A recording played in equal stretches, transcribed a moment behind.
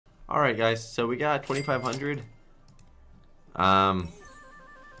Alright guys, so we got 2,500.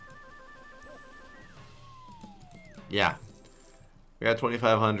 Yeah. We got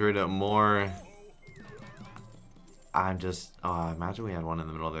 2,500 more. I'm just, imagine we had one in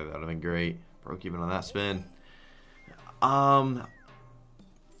the middle there. That would have been great. Broke even on that spin.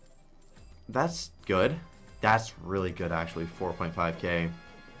 That's good. That's really good, actually. 4.5k.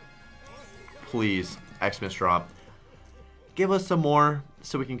 Please, Xmas drop. Give us some more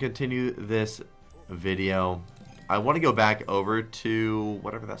so we can continue this video. I want to go back over to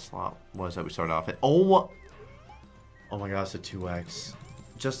whatever that slot was that we started off at. Oh my god, it's a 2x.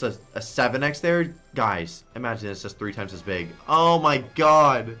 Just a 7x there? Guys, imagine it's just 3 times as big. Oh my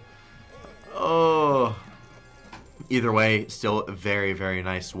god. Oh. Either way, still a very, very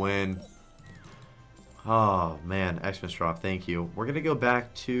nice win. Oh man, Xmas drop, thank you. We're going to go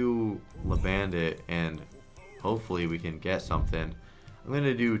back to La Bandit and hopefully we can get something. I'm going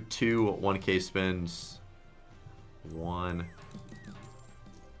to do 2 1k spins. 1.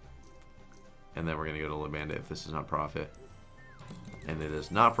 And then we're going to go to La Bandit if this is not profit. And it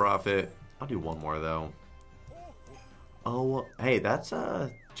is not profit. I'll do 1 more though. Oh, hey, that's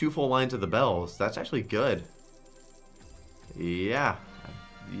 2 full lines of the bells. That's actually good. Yeah.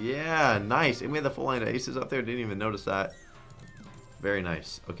 Yeah, nice. And we had the full line of aces up there. Didn't even notice that. Very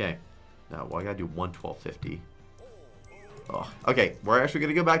nice. Okay. Now, well, I gotta do 112.50. Oh, okay. We're actually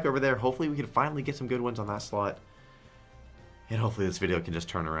gonna go back over there. Hopefully, we can finally get some good wins on that slot. And hopefully, this video can just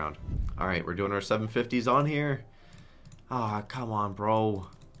turn around. All right, we're doing our 750s on here. Ah, come on, bro.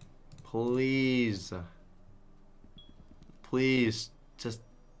 Please. Please, just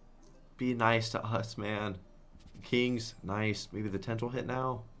be nice to us, man. Kings, nice. Maybe the 10s will hit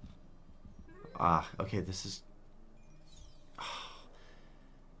now. Ah, okay, this is... Oh,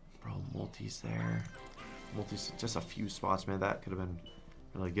 bro, multis there. Multis, just a few spots, man. That could have been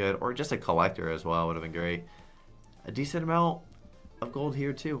really good. Or just a collector as well would have been great. A decent amount of gold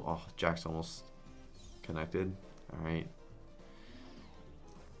here, too. Oh, Jack's almost connected. All right.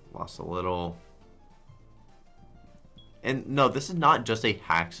 Lost a little. And no, this is not just a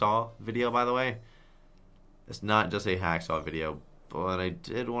hacksaw video, by the way. It's not just a hacksaw video, but I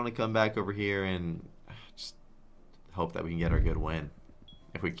did want to come back over here and just hope that we can get our good win.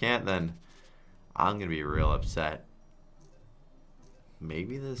 If we can't, then I'm going to be real upset.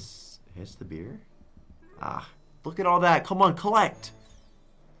 Maybe this hits the beer? Ah, look at all that. Come on, collect.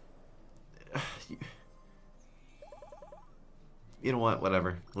 You know what?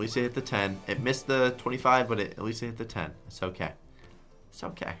 Whatever. At least it hit the 10. It missed the 25, but at least it hit the 10. It's okay. It's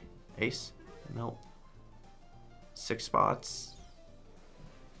okay. Ace? Nope. 6 spots.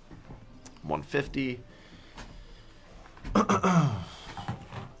 150.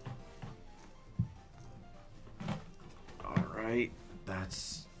 Alright.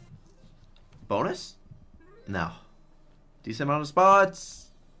 That's... bonus? No. Decent amount of spots.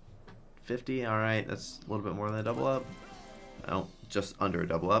 50. Alright. That's a little bit more than a double up. No. Just under a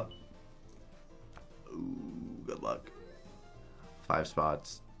double up. Ooh, good luck. 5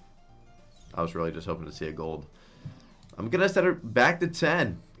 spots. I was really just hoping to see a gold. I'm going to set it back to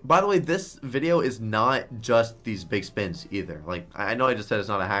 10. By the way, this video is not just these big spins either. Like, I know I just said it's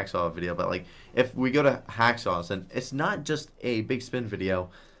not a hacksaw video, but like, if we go to hacksaws, then it's not just a big spin video.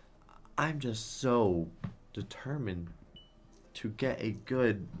 I'm just so determined to get a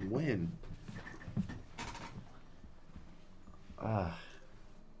good win.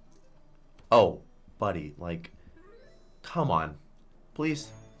 Oh, buddy, like, come on. Please.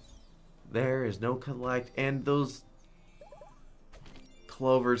 There is no collect, and those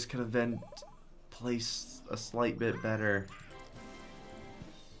clovers could have been placed a slight bit better.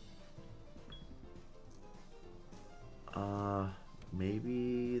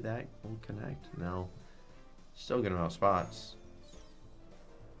 Maybe that will connect? No. Still good amount of spots.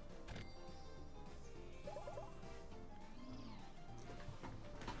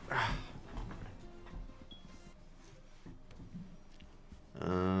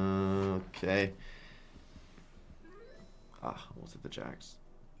 Okay. Almost hit the jacks.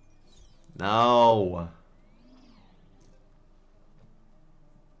 No.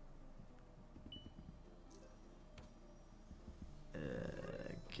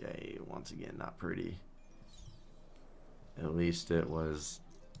 Okay, once again, not pretty. At least it was,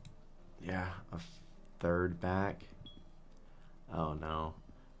 yeah, a 3rd back. Oh no.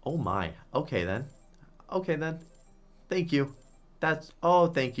 Oh my. Okay then. Okay then. Thank you. That's, oh,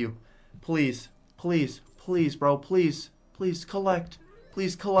 thank you. Please, please, please, bro, please, please collect.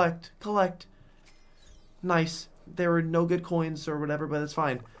 Please collect, collect. Nice. There were no good coins or whatever, but it's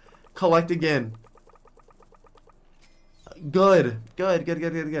fine. Collect again. Good. Good, good,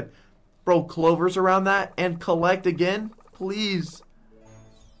 good, good, good. Bro, Clover's around that and collect again? Please.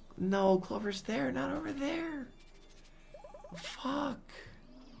 No, Clover's there, not over there. Fuck.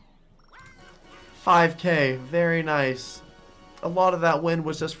 5K, very nice. A lot of that win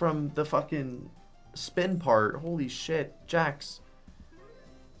was just from the fucking spin part. Holy shit, Jax.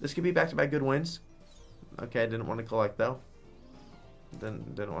 This could be back-to-back good wins. Okay, I didn't want to collect though.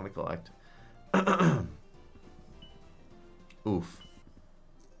 Didn't want to collect. Oof.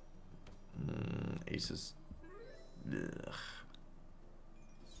 Aces. Ugh.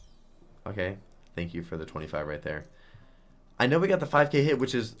 Okay, thank you for the 25 right there. I know we got the 5K hit,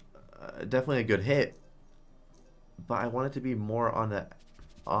 which is definitely a good hit, but I want it to be more on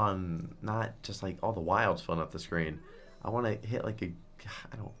not just like all the wilds filling up the screen. I want to hit like a,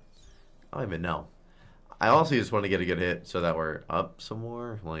 I don't even know. I also just want to get a good hit so that we're up some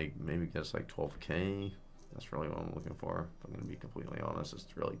more, like maybe just like 12K. That's really what I'm looking for. If I'm going to be completely honest, is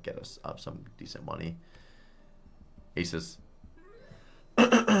to really get us up some decent money. Aces.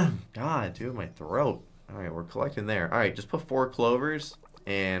 God, dude, my throat. All right, we're collecting there. All right, just put 4 clovers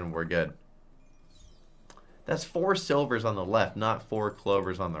and we're good. That's 4 silvers on the left, not 4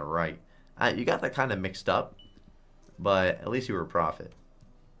 clovers on the right. You got that kind of mixed up, but at least you were profit.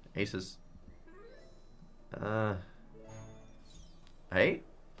 Aces. Hey,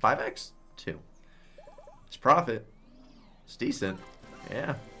 5x? 2. It's profit. It's decent.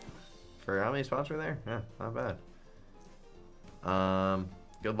 Yeah. For how many spots were there? Yeah, not bad.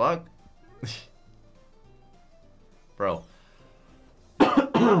 Good luck. Bro.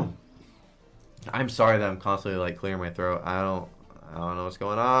 I'm sorry that I'm constantly like clearing my throat. I don't know what's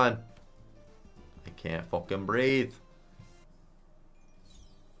going on. I can't fucking breathe.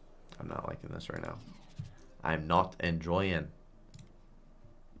 I'm not liking this right now. I'm not enjoying.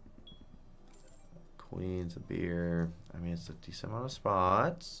 Queens, a beer. I mean, it's a decent amount of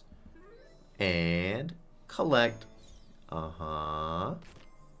spots. And collect.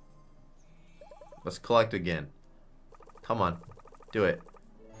 Let's collect again. Come on. Do it.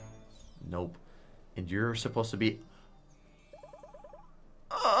 Nope. And you're supposed to be...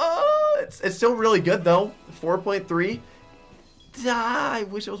 it's still really good, though. 4.3. I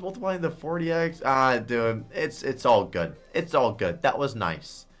wish it was multiplying the 40x. Dude. It's all good. It's all good. That was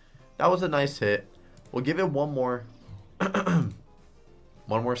nice. That was a nice hit. We'll give it one more. One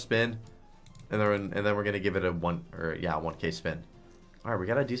more spin. And then we're going to give it a 1K spin. Alright, we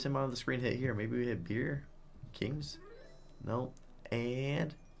got a decent amount of the screen hit here. Maybe we hit beer? Kings? No.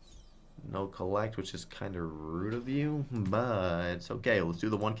 And... no collect, which is kind of rude of you. But it's okay. Let's do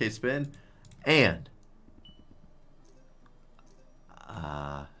the 1K spin. And...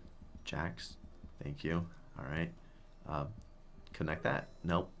 Jax. Thank you. Alright. Connect that.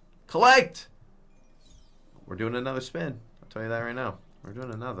 Nope. Collect! We're doing another spin. I'll tell you that right now. We're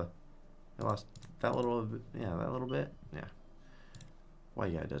doing another. I lost that little bit. Yeah, that little bit. Yeah. Why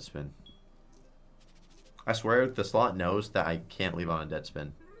you got a dead spin? I swear the slot knows that I can't leave on a dead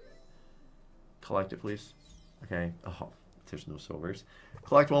spin. Collect it, please. Okay. Oh, there's no silvers.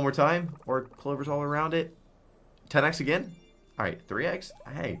 Collect one more time. Or clovers all around it. 10x again? Alright, 3x?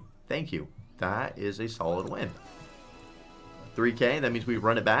 Hey, thank you. That is a solid win. 3K, that means we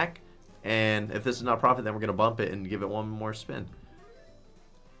run it back. And if this is not profit, then we're going to bump it and give it one more spin.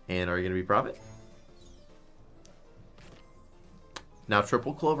 And are you going to be profit? Now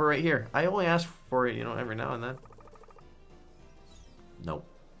triple clover right here. I only ask for it, you know, every now and then. Nope.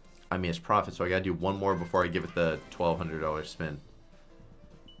 I mean, it's profit, so I got to do one more before I give it the $1,200 spin.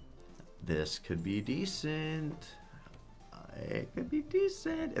 This could be decent. It could be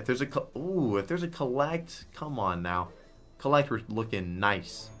decent. If there's a collect, come on now. Collect, we're looking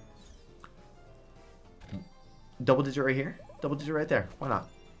nice. Double digit right here. Double digit right there. Why not?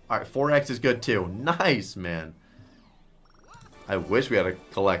 Alright, 4x is good too. Nice, man. I wish we had a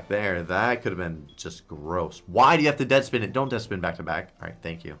collect there. That could have been just gross. Why do you have to dead spin it? Don't dead spin back to back. Alright,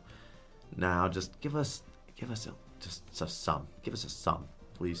 thank you. Now just give us just a sum. Give us a sum,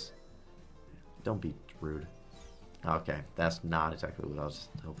 please. Don't be rude. Okay, that's not exactly what I was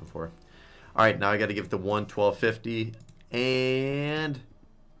hoping for. Alright, now I gotta give it the 112.50 and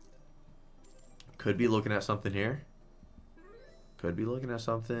could be looking at something here. Could be looking at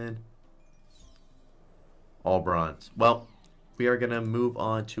something. All bronze. Well, we are going to move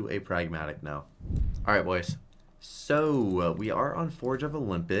on to a pragmatic now. All right, boys. So, we are on Forge of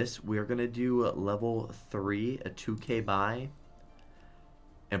Olympus. We are going to do level 3, a 2K buy.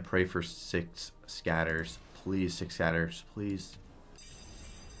 And pray for 6 scatters. Please, 6 scatters. Please.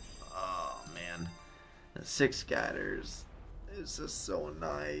 Oh, man. 6 scatters. This is so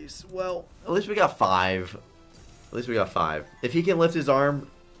nice. Well, at least we got 5. At least we got 5. If he can lift his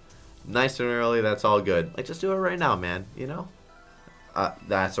arm nice and early, that's all good. Like, just do it right now, man. You know?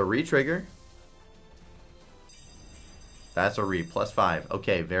 That's a re-trigger. That's a re. Plus 5.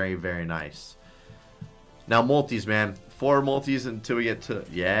 Okay, very, very nice. Now, multis, man. 4 multis until we get to...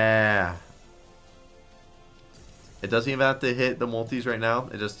 Yeah. It doesn't even have to hit the multis right now.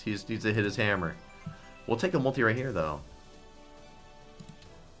 He just needs to hit his hammer. We'll take a multi right here, though.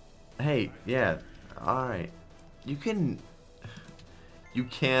 Hey, yeah. Alright. You can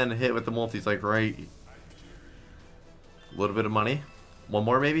hit with the multis, like, right... A little bit of money. One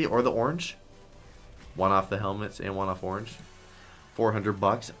more, maybe? Or the orange? One off the helmets and one off orange.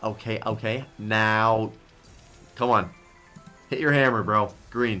 $400. Okay, okay. Now... Come on. Hit your hammer, bro.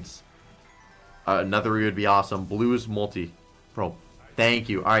 Greens. Another would be awesome. Blues multi. Bro, thank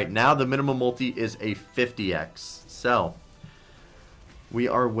you. Alright, now the minimum multi is a 50x. So, we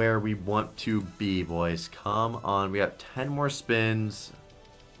are where we want to be, boys. Come on. We got 10 more spins.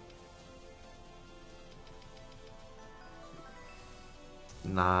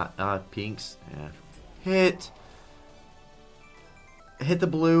 Pinks. Yeah. Hit the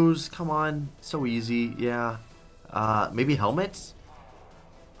blues. Come on. So easy. Yeah. Maybe helmets?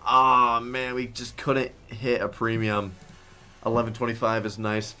 Aw, man, we just couldn't hit a premium. 1125 is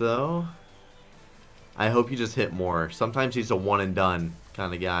nice, though. I hope you just hit more. Sometimes he's a one and done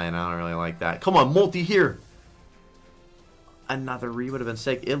kind of guy, and I don't really like that. Come on, multi here. Another re would have been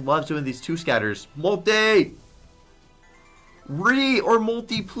sick. It loves doing these 2 scatters. Multi! Re or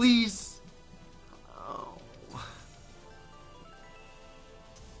multi, please. Oh.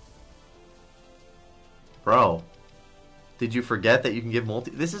 Bro. Did you forget that you can give multi?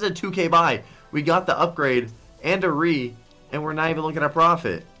 This is a 2K buy. We got the upgrade and a re, and we're not even looking at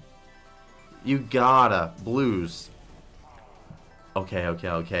profit. You gotta. Blues. Okay, okay,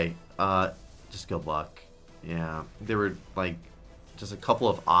 okay. Just good luck. Yeah. There were, like, just a couple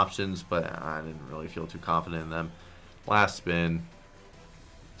of options, but I didn't really feel too confident in them. Last spin.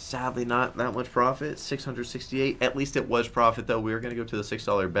 Sadly, not that much profit. 668. At least it was profit, though. We were going to go to the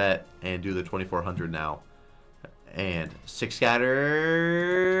 $6 bet and do the 2400 now. And 6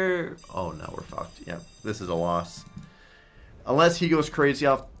 scatter. Oh no, we're fucked. Yeah, this is a loss. Unless he goes crazy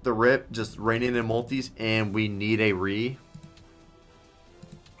off the rip, just raining in multis, and we need a re.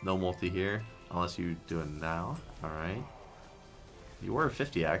 No multi here, unless you do it now. All right. You were a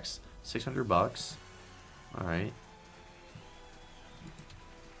 50x, $600. All right.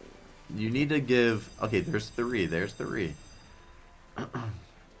 You need to give. Okay, there's 3. There's 3.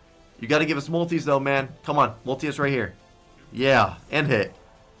 You got to give us multis, though, man. Come on. Multi is right here. Yeah. And hit.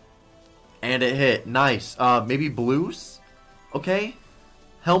 And it hit. Nice. Maybe blues? Okay.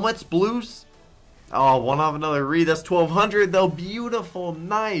 Helmets, blues. Oh, one off another re. That's 1200, though. Beautiful.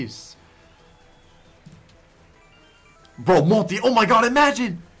 Nice. Bro, multi. Oh, my God.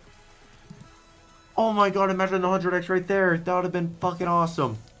 Imagine. Oh, my God. Imagine the 100x right there. That would have been fucking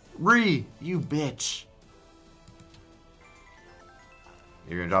awesome. Re. You bitch.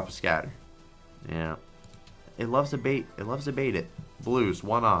 You're gonna drop a scatter. Yeah. It loves to bait. It loves to bait it. Blues,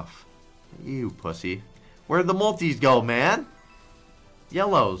 one off. You pussy. Where'd the multis go, man?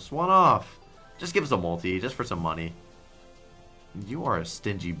 Yellows, one off. Just give us a multi, just for some money. You are a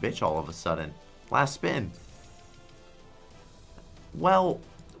stingy bitch all of a sudden. Last spin. Well,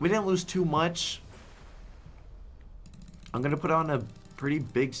 we didn't lose too much. I'm gonna put on a pretty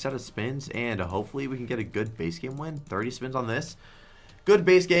big set of spins, and hopefully we can get a good base game win. 30 spins on this. Good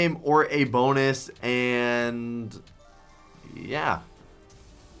base game or a bonus, and yeah,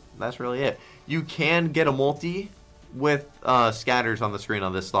 that's really it. You can get a multi with scatters on the screen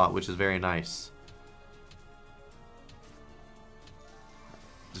on this slot, which is very nice.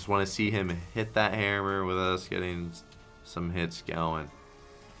 Just want to see him hit that hammer with us getting some hits going.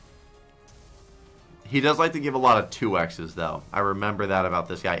 He does like to give a lot of 2x's, though. I remember that about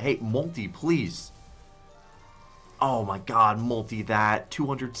this guy. Hey, multi, please. Oh my God, multi that.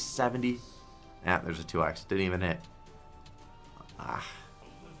 270. Yeah, there's a 2x. Didn't even hit.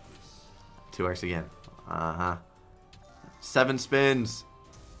 2x again. 7 spins.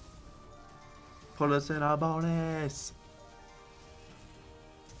 Put us in a bonus.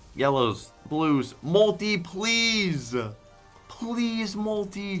 Yellows, blues. Multi, please. Please,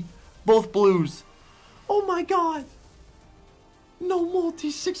 multi. Both blues. Oh my God. No multi,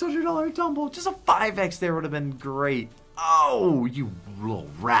 $600 tumble. Just a 5x there would have been great. Oh, you little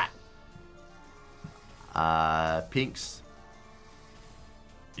rat. Pinks.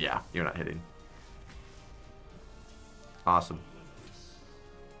 Yeah, you're not hitting. Awesome.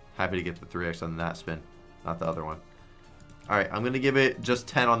 Happy to get the 3x on that spin, not the other one. Alright, I'm going to give it just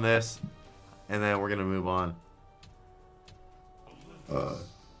 10 on this, and then we're going to move on.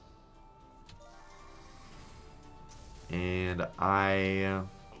 And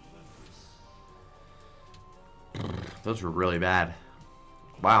those were really bad.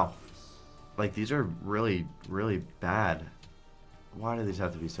 Wow. Like, these are really, really bad. Why do these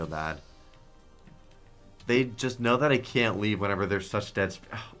have to be so bad? They just know that I can't leave whenever there's such dead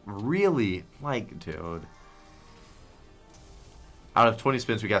really? Like, dude. Out of 20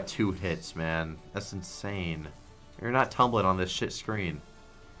 spins, we got 2 hits, man. That's insane. You're not tumbling on this shit screen.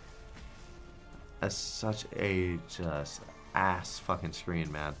 That's such a just ass fucking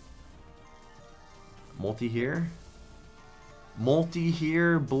screen, man. Multi here? Multi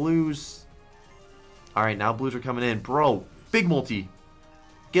here, blues. Alright, now blues are coming in. Bro, big multi.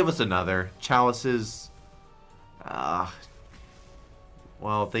 Give us another. Chalices.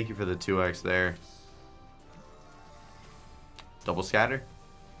 Well, thank you for the 2x there. Double scatter.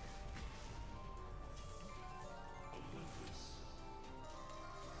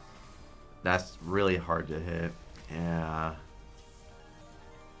 That's really hard to hit. Yeah.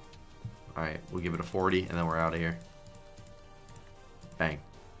 Alright, we'll give it a 40 and then we're out of here. Bang.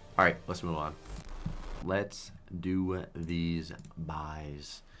 Alright, let's move on. Let's do these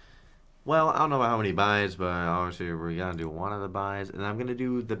buys. Well, I don't know about how many buys, but obviously we're going to do one of the buys. And I'm going to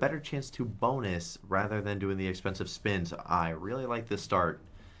do the better chance to bonus rather than doing the expensive spins. I really like this start.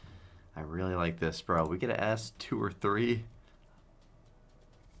 I really like this, bro. We get an S, 2 or 3.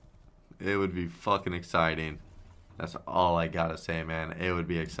 It would be fucking exciting. That's all I got to say, man. It would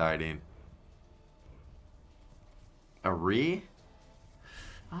be exciting. A re?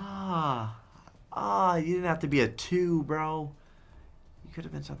 You didn't have to be a 2, bro. You could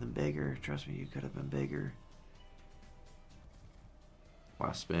have been something bigger. Trust me, you could have been bigger.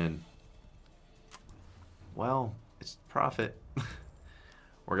 Last spin. Well, it's profit.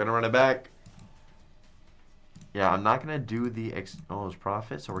 We're going to run it back. Yeah, I'm not going to do the... Oh, it's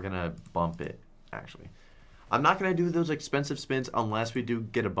profit, so we're going to bump it, actually. I'm not going to do those expensive spins unless we do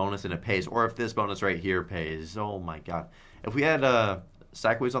get a bonus and it pays. Or if this bonus right here pays. Oh, my God. If we had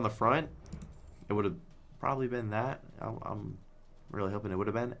Stackways on the front, it would have probably been that. I'm really hoping it would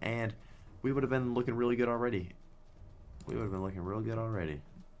have been. And we would have been looking really good already. We would have been looking real good already.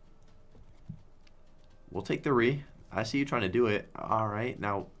 We'll take the re. I see you trying to do it. All right.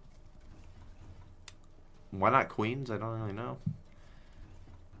 Now, why not queens? I don't really know.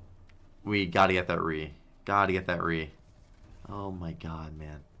 We got to get that re. Got to get that re. Oh, my God,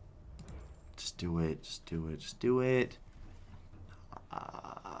 man. Just do it. Just do it. Just do it.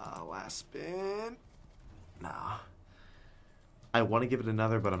 Last spin. Nah. I want to give it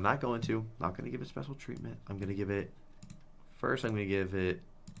another, but I'm not going to. Not going to give it special treatment. I'm going to give it... First, I'm going to give it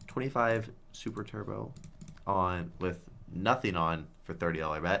 25 Super Turbo on with nothing on for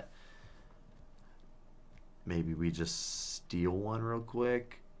 $30 bet. Maybe we just steal one real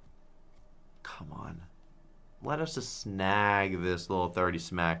quick. Come on. Let us just snag this little 30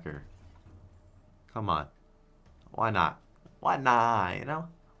 smacker. Come on. Why not? Why not, you know?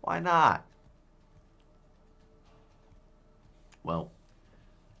 Why not? Well,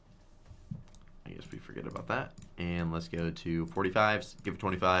 I guess we forget about that. And let's go to 45s. Give it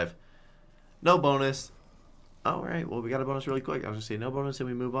 25. No bonus. All right. Well, we got a bonus really quick. I was going to say no bonus and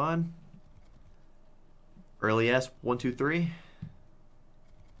we move on. Early S. 1, 2, 3.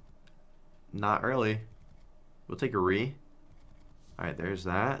 Not early. We'll take a re. All right. There's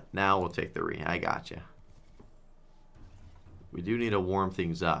that. Now we'll take the re. I got you. We do need to warm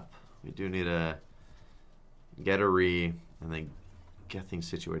things up. We do need to get a re and then get things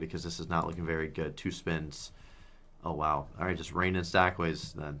situated because this is not looking very good. 2 spins. Oh, wow. All right, just rain and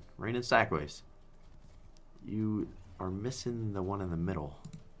stackways then. Rain and stackways. You are missing the one in the middle,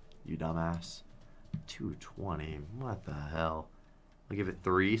 you dumbass. 220. What the hell? I'll give it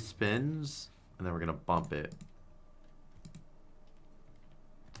 3 spins, and then we're going to bump it.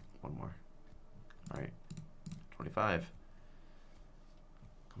 One more. All right. 25.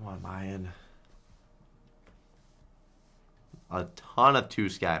 Come on, Mayan. A ton of 2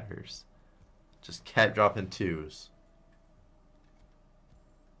 scatters. Just kept dropping 2s.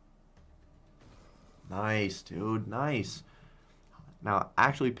 Nice, dude. Nice. Now,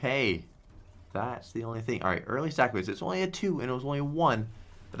 actually pay. That's the only thing. All right, early stackways. It's only a 2, and it was only a 1.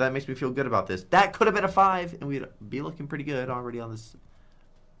 But that makes me feel good about this. That could have been a 5, and we'd be looking pretty good already on this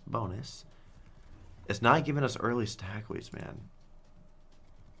bonus. It's not giving us early stackways, man.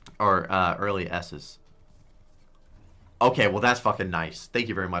 Or early S's. Okay, well, that's fucking nice. Thank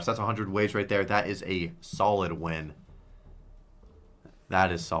you very much. That's 100 waves right there. That is a solid win.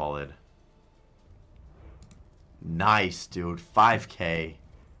 That is solid. Nice, dude. 5K.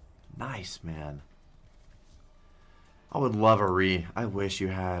 Nice, man. I would love a re. I wish you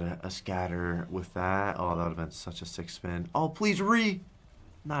had a scatter with that. Oh, that would have been such a sick spin. Oh, please re.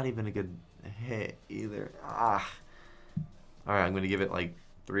 Not even a good hit either. Ah. All right, I'm going to give it like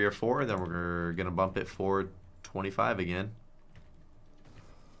 3 or 4. Then we're going to bump it for 25 again.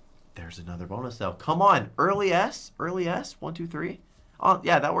 There's another bonus though. Come on. Early S. Early S. 1, 2, 3. Oh,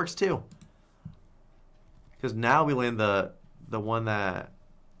 yeah, that works too. Because now we land the one that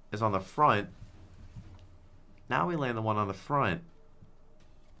is on the front. Now we land the one on the front.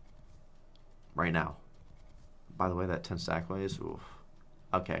 Right now. By the way, that 10 stack ways. Oof.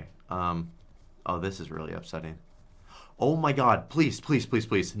 Okay. Oh, this is really upsetting. Oh my god. Please, please, please,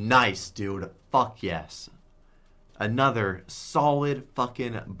 please. Nice, dude. Fuck yes. Another solid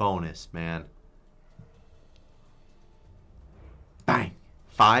fucking bonus, man. Bang.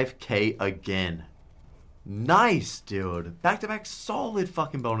 5K again. Nice, dude. Back-to-back solid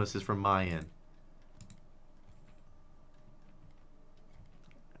fucking bonuses from my end.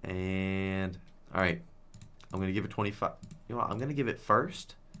 And, alright. I'm going to give it 25. You know what? I'm going to give it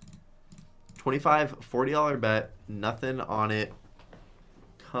first. 25, $40 bet. Nothing on it.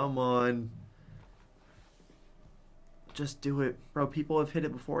 Come on. Just do it. Bro, people have hit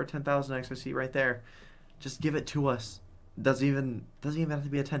it before. 10,000x. I see right there. Just give it to us. Doesn't even have to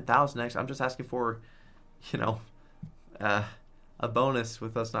be a 10,000x. I'm just asking for, you know, a bonus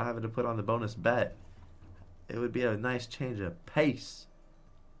with us not having to put on the bonus bet. It would be a nice change of pace.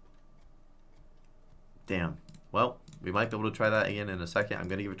 Damn. Well, we might be able to try that again in a second. I'm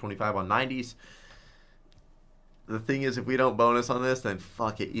going to give it 25 on 90s. The thing is, if we don't bonus on this, then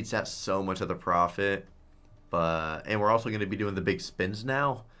fuck, it eats out so much of the profit. And we're also going to be doing the big spins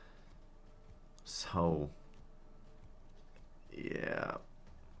now. So, yeah.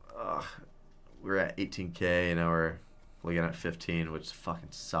 We're at 18K, and now we're looking at 15, which fucking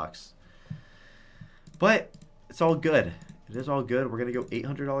sucks. But it's all good. It is all good. We're going to go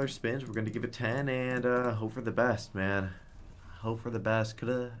 $800 spins. We're going to give it 10 and hope for the best, man. Hope for the best. Could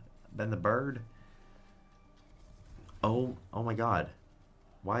have been the bird. Oh my god.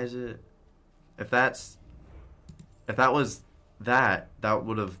 Why is it... If that was that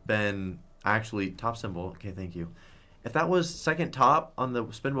would have been actually top symbol. Okay, thank you. If that was second top on the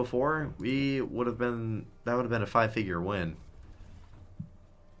spin before, that would have been a 5-figure win.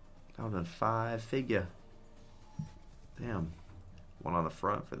 That would have been 5-figure. Damn. One on the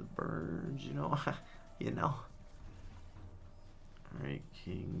front for the birds, you know. You know. Alright,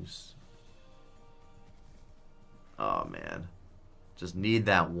 kings. Oh, man. Just need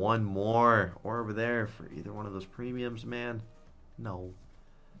that one more. Or over there for either one of those premiums, man. No.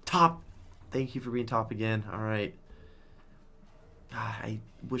 Top. Thank you for being top again. Alright. God, I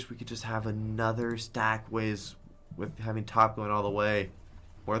wish we could just have another stack ways with having top going all the way.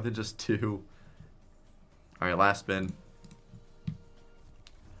 More than just 2. Alright, last spin.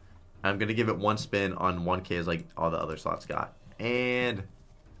 I'm going to give it 1 spin on 1K as like all the other slots got. And,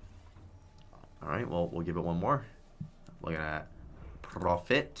 alright, well, we'll give it 1 more. Looking at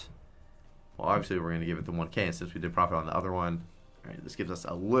profit. Well, obviously, we're going to give it the 1K. And since we did profit on the other one, alright, this gives us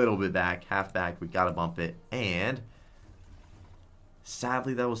a little bit back, half back. We got to bump it. And,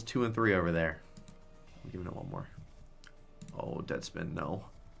 sadly, that was 2 and 3 over there. I'm giving it 1 more. Oh, dead spin, no.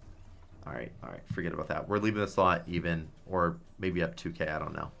 Alright, forget about that. We're leaving the slot even, or maybe up 2K, I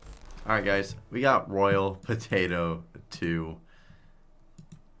don't know. Alright, guys, we got Royal Potato 2.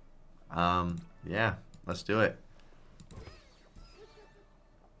 Yeah, let's do it.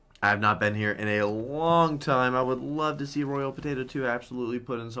 I have not been here in a long time. I would love to see Royal Potato 2 absolutely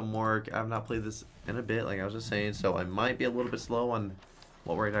put in some work. I have not played this in a bit, like I was just saying, so I might be a little bit slow on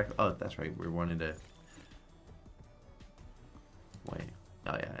what we're exactly... Oh, that's right, we're wanting to... Wait.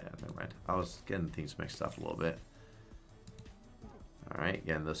 Oh, yeah, never mind. I was getting things mixed up a little bit. Alright,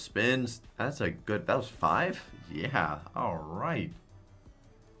 again, the spins. That's a good... That was 5? Yeah, alright.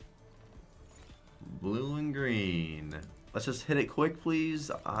 Blue and green. Let's just hit it quick,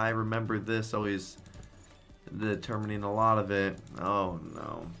 please. I remember this always determining a lot of it. Oh,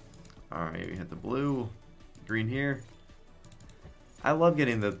 no. Alright, we hit the blue. Green here. I love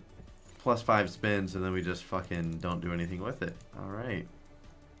getting the +5 spins and then we just fucking don't do anything with it. Alright.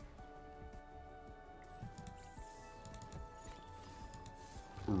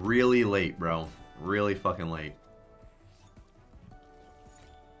 Really late, bro. Really fucking late.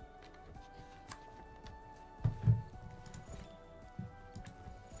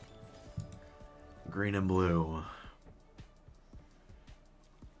 Green and blue.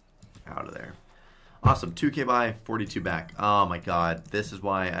 Out of there. Awesome. 2K buy, 42 back. Oh my god. This is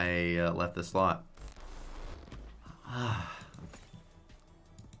why I left this slot.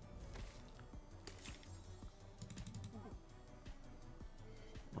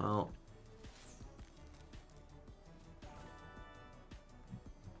 Well.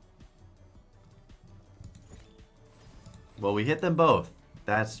 Well, we hit them both.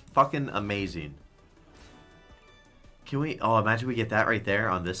 That's fucking amazing. Can we? Oh, imagine we get that right there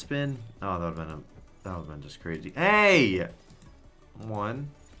on this spin. Oh, that would have been just crazy. Hey, one.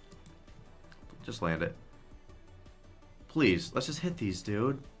 Just land it. Please, let's just hit these,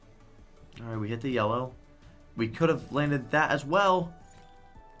 dude. All right, we hit the yellow. We could have landed that as well.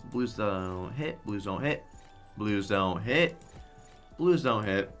 Blues don't hit. Blues don't hit. Blues don't hit. Blues don't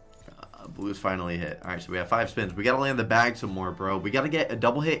hit. Blues finally hit. Alright, so we have 5 spins. We gotta land the bag some more, bro. We gotta get a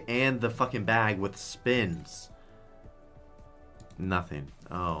double hit and the fucking bag with spins. Nothing.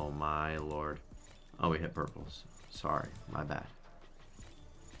 Oh, my lord. Oh, we hit purples. Sorry. My bad.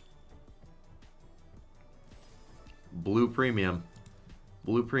 Blue premium.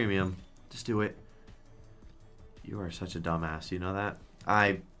 Blue premium. Just do it. You are such a dumbass. You know that?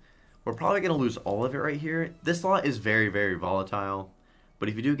 We're probably going to lose all of it right here. This lot is very, very volatile. But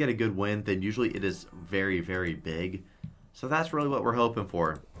if you do get a good win, then usually it is very, very big. So that's really what we're hoping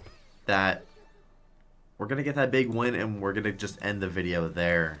for. That we're going to get that big win and we're going to just end the video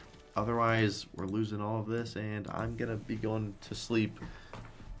there. Otherwise, we're losing all of this and I'm going to be going to sleep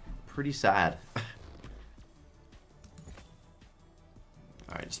pretty sad.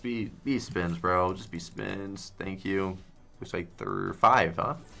 Alright, just be spins, bro. Just be spins. Thank you. Looks like 5,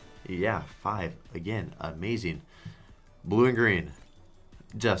 huh? Yeah, 5. Again, amazing. Blue and green.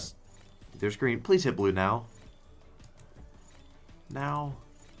 Just, there's green. Please hit blue now. Now,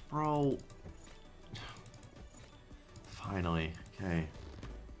 bro. Finally. Okay.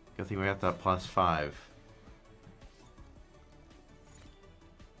 Good thing we got that +5.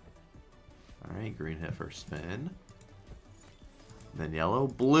 Alright, green hit first spin. Then yellow.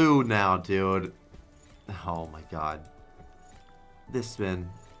 Blue now, dude. Oh my god. This spin.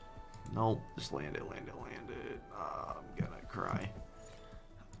 Nope. Just land it, land it, land it. I'm gonna cry.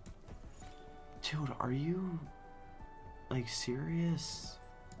 Dude, are you like serious?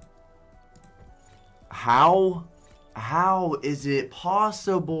 How? How is it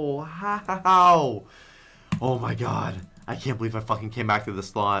possible? How? Oh my god. I can't believe I fucking came back to the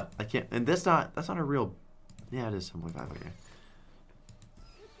slot. I can't, and that's not a real, yeah, it is 7.5, okay.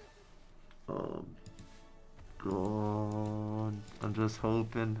 God, I'm just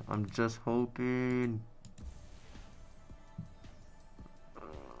hoping. I'm just hoping. Oh,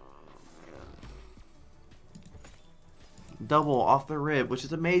 double off the rip, which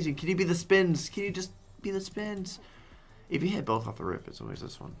is amazing. Can you be the spins? Can you just be the spins? If you hit both off the rip, it's always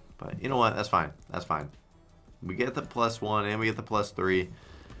this one. But you know what? That's fine. That's fine. We get the +1 and we get the +3.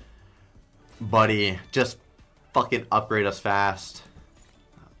 Buddy, just fucking upgrade us fast.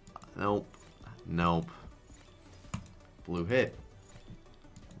 Nope. Nope. Blue hit.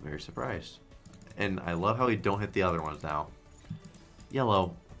 Very surprised. And I love how we don't hit the other ones now.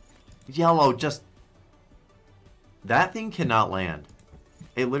 Yellow. Yellow, just... That thing cannot land.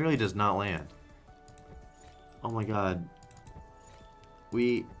 It literally does not land. Oh my god.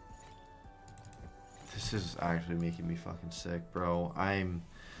 This is actually making me fucking sick, bro.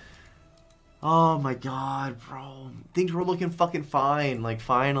 Oh my god, bro. Things were looking fucking fine. Like,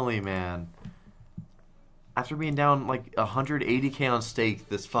 finally, man. After being down like 180k on stake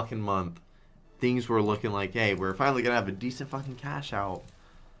this fucking month, things were looking like, hey, we're finally gonna have a decent fucking cash out.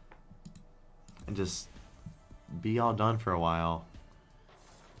 And just be all done for a while.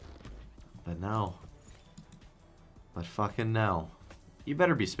 But no. But fucking no. You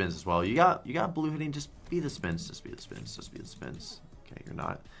better be spins as well. You got blue hitting, just be the spins, just be the spins, just be the spins. Okay, you're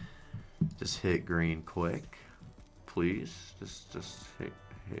not. Just hit green quick. Please. Just hit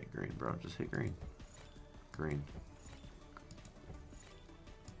green, bro. Just hit green. Green.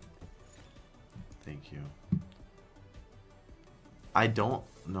 Thank you. I don't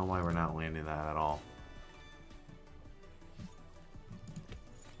know why we're not landing that at all.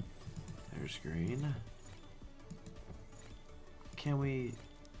 There's green. Can we...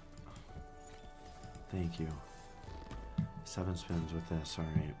 Thank you. 7 spins with this.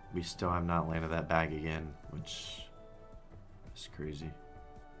 Alright. We still have not landed that bag again, which is crazy.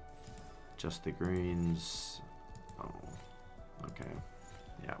 Just the greens. Oh. Okay.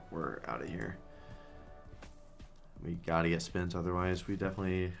 Yeah, we're out of here. We gotta get spins, otherwise we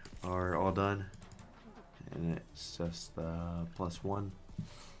definitely are all done. And it's just +1.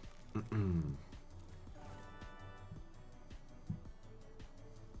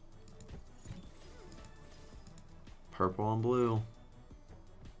 Purple and blue.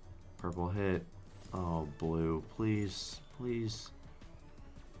 Purple hit. Oh, blue. Please. Please.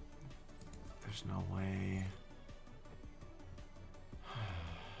 There's no way.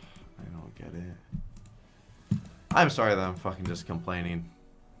 get it. I'm sorry that I'm fucking just complaining.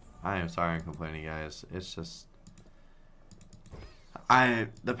 I am sorry I'm complaining, guys. It's just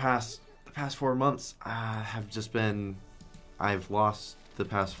the past 4 months have just been, I've lost the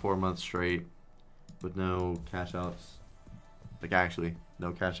past 4 months straight with no cash outs. Like actually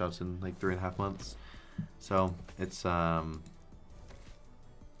no cash outs in like 3.5 months. So it's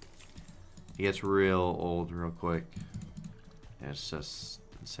it gets real old real quick. It's just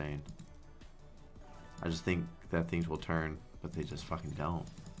insane. I just think that things will turn, but they just fucking don't.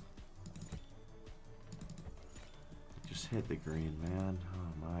 Just hit the green, man.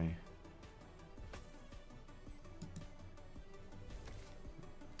 Oh my.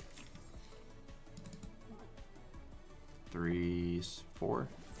 Three, 4.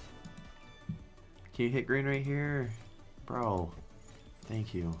 Can you hit green right here? Bro.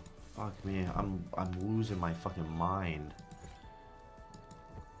 Thank you. Fuck me. I'm losing my fucking mind.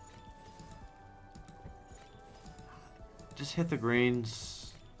 Just hit the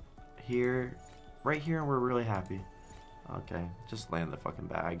greens here. Right here and we're really happy. Okay. Just land the fucking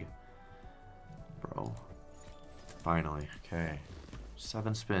bag. Bro. Finally. Okay.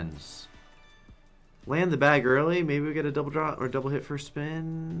 7 spins. Land the bag early. Maybe we get a double draw or double hit first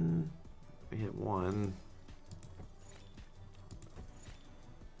spin. We hit 1.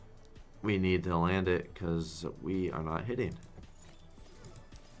 We need to land it because we are not hitting.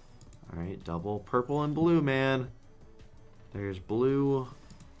 Alright, double purple and blue, man. There's blue,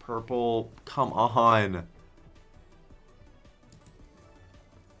 purple. Come on.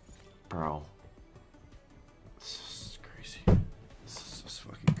 Bro. This is crazy. This is just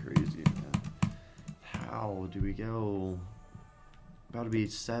fucking crazy, man. How do we go? About to be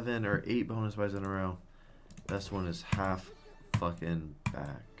 7 or 8 bonus buys in a row. Best one is half fucking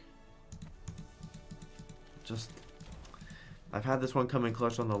back. Just, I've had this one come in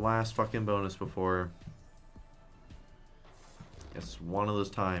clutch on the last fucking bonus before. It's one of those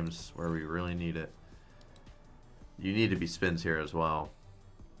times where we really need it. You need to be spins here as well.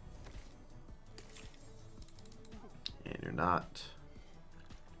 And you're not.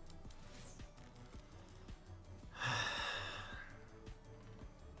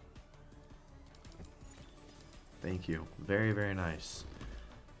 Thank you. Very, very nice.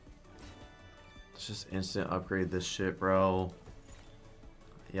 Let's just instant upgrade this shit, bro.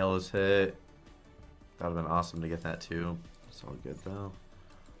 Yellow's hit. That would have been awesome to get that too. It's all good though.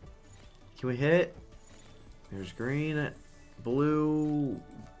 Can we hit? There's green. Blue.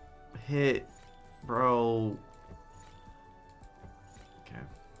 Hit. Bro. Okay.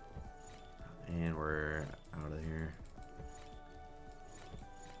 And we're out of here.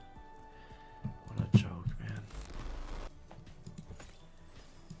 What a joke, man.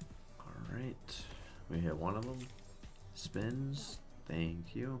 Alright. We hit one of them. Spins.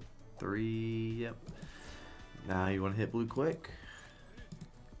 Thank you. 3. Yep. Now you want to hit blue quick.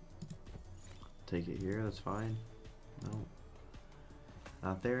 Take it here. That's fine. No.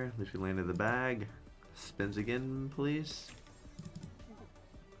 Not there. At least we landed the bag. Spins again, please.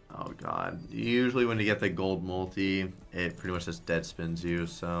 Oh god. Usually when you get the gold multi, it pretty much just dead spins you,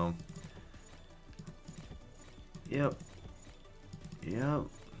 so. Yep. Yep.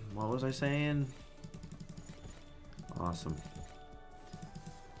 What was I saying? Awesome.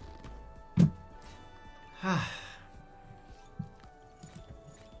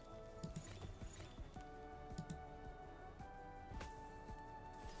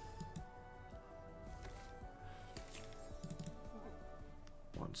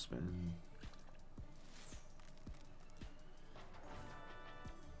 One spin.